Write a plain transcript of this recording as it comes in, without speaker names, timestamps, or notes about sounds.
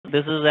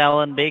This is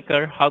Alan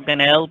Baker. How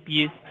can I help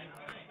you?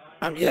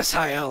 Yes,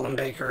 hi, Alan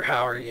Baker.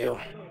 How are you?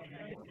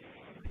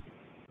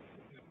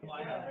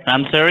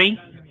 I'm sorry?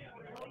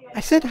 I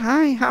said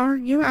hi. How are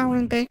you,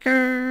 Alan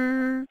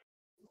Baker?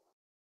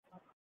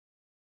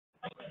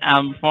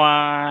 I'm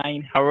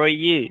fine. How are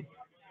you?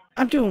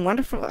 I'm doing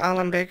wonderful,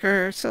 Alan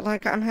Baker. So,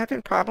 like, I'm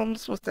having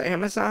problems with the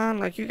Amazon.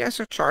 Like, you guys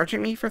are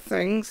charging me for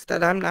things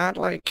that I'm not,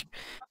 like,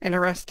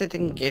 interested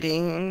in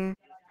getting.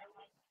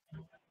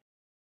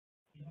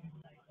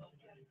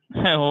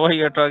 Why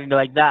you're talking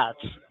like that?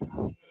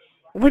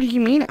 What do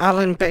you mean,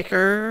 Alan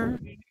Baker?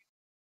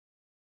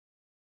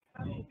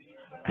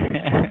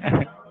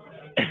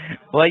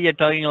 Why you're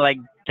talking like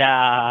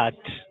that?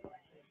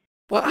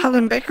 Well,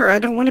 Alan Baker, I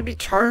don't want to be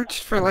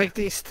charged for, like,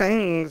 these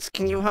things.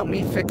 Can you help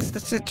me fix the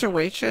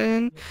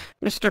situation,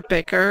 Mr.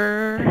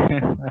 Baker?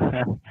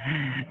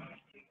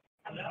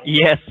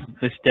 Yes,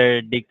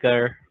 Mr.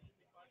 Dicker.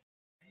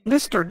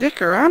 Mr.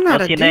 Dicker, I'm not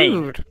What's a your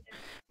name? dude.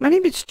 My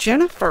name is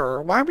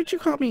Jennifer. Why would you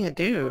call me a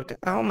dude?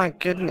 Oh my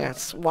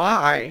goodness.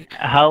 Why?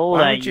 How old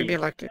Why are would you be you?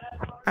 like that?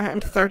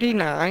 I'm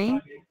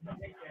 39.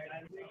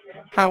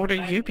 How old are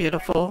you,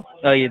 beautiful?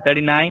 Oh, you're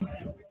 39?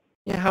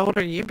 Yeah, how old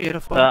are you,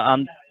 beautiful?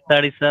 I'm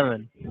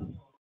 37. I'm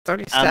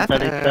 37.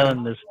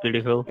 37, Miss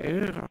Beautiful.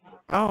 Ooh.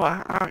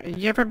 Oh,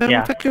 you ever been Yeah.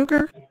 with a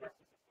cougar?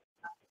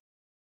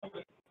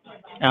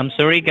 I'm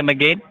sorry, come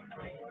again?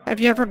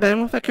 Have you ever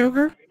been with a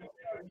cougar?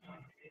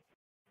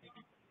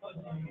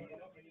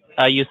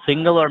 Are you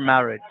single or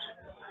married?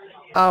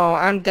 Oh,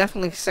 I'm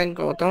definitely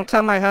single. Don't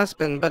tell my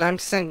husband, but I'm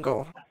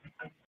single.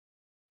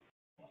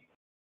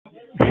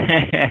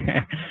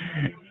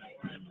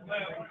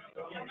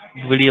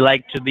 Would you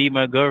like to be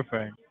my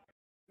girlfriend?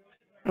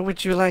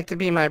 Would you like to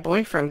be my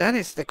boyfriend? That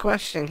is the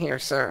question here,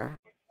 sir.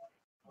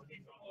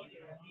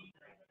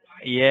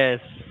 Yes,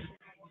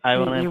 I You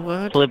want to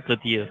would? flip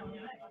with you.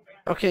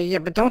 Okay, yeah,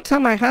 but don't tell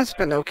my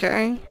husband,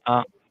 okay?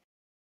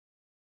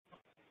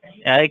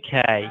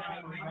 Okay.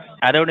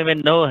 I don't even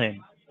know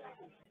him.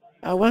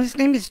 Well, his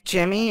name is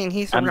Jimmy, and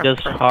he's a I'm real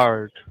just prick.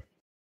 hard.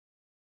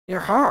 You're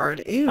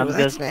hard? Ew, I'm that's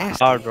just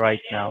nasty. hard right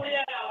now.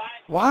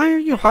 Why are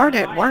you hard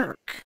at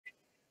work?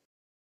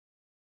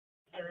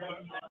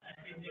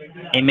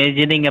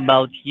 Imagining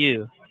about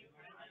you.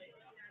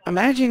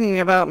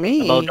 Imagining about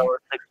me? About our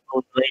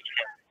sexual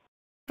relationship.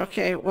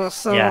 Okay, well,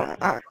 so Yeah.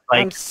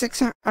 I'm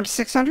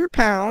 600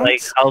 pounds.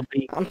 Like how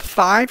big? I'm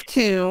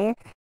 5'2".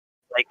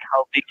 Like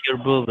how big your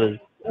boob is?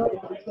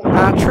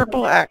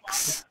 Triple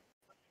X.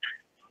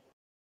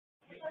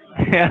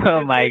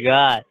 Oh my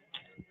God.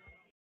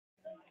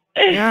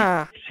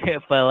 Yeah.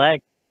 Triple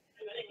X.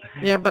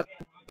 Yeah, but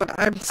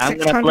I'm I'm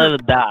gonna play 600.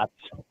 with that.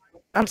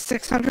 I'm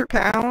 600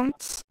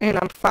 pounds, and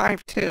I'm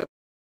 5'2".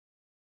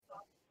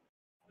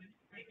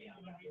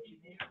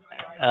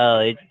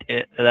 Oh,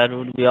 that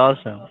would be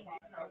awesome.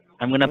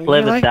 I'm gonna play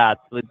You with like? that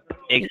with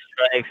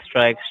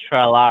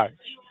extra large.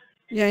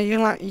 Yeah, you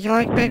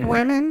like big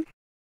women?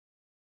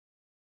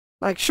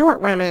 Like short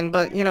women,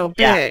 but you know,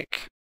 Yeah. big.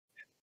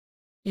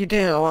 You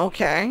do?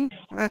 Okay.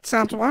 That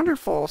sounds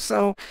wonderful.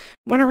 So,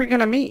 when are we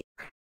gonna meet?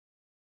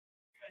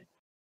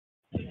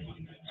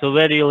 So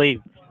where do you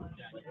live?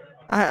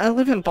 I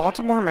live in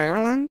Baltimore,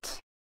 Maryland.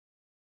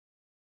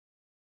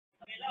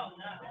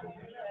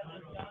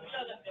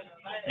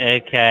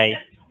 Okay.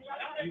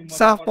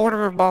 South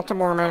border of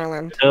Baltimore,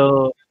 Maryland.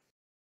 So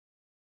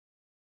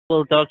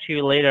we'll talk to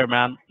you later,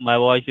 ma'am. My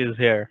wife is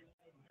here.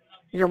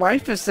 Your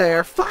wife is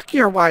there. Fuck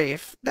your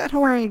wife. That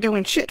whore ain't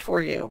doing shit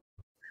for you.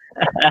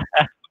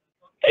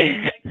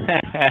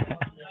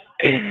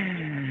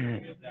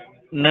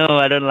 No,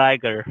 I don't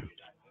like her.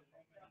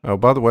 Oh,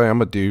 by the way,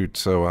 I'm a dude,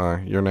 so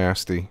you're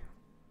nasty.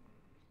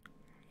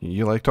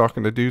 You like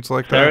talking to dudes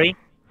like that? Sorry?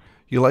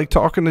 You like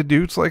talking to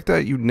dudes like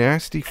that, you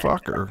nasty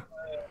fucker.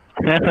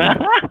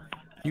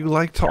 You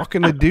like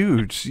talking to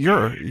dudes.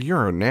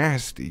 You're a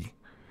nasty.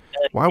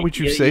 Why would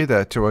you say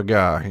that to a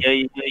guy?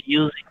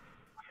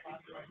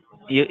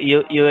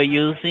 You're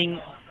using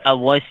a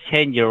voice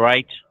changer,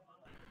 right?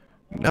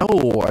 No,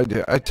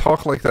 I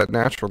talk like that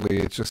naturally.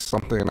 It's just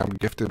something I'm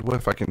gifted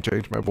with. I can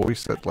change my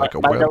voice at like a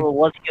By the way, whim.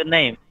 what's your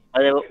name?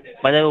 By the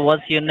way,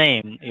 what's your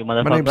name, you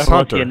motherfucker? My name's What's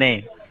Hunter. your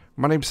name?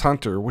 My name's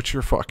Hunter. What's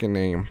your fucking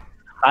name?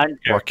 Hunter.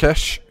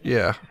 Mukesh?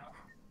 Yeah.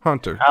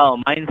 Hunter. Oh,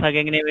 my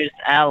fucking name is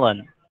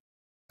Alan.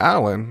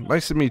 Alan,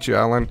 nice to meet you,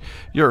 Alan.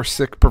 You're a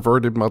sick,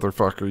 perverted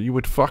motherfucker. You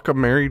would fuck a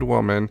married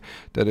woman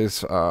that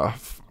is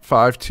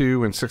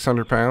 5'2" and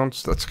 600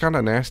 pounds? That's kind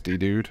of nasty,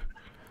 dude.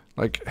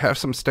 Like, have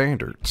some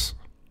standards.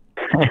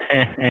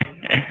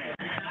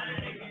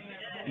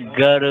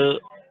 Gotta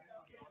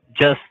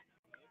just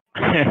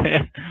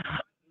have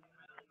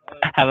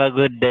a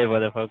good day,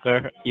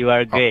 motherfucker. You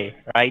are gay,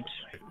 right?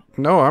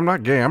 No, I'm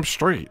not gay. I'm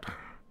straight.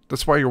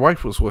 That's why your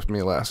wife was with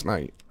me last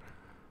night.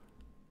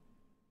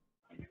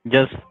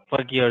 Just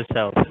fuck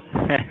yourself. Put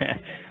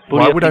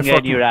Why your would I finger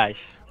fuck in your ass.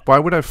 Why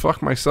would I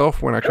fuck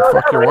myself when I could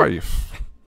fuck your wife?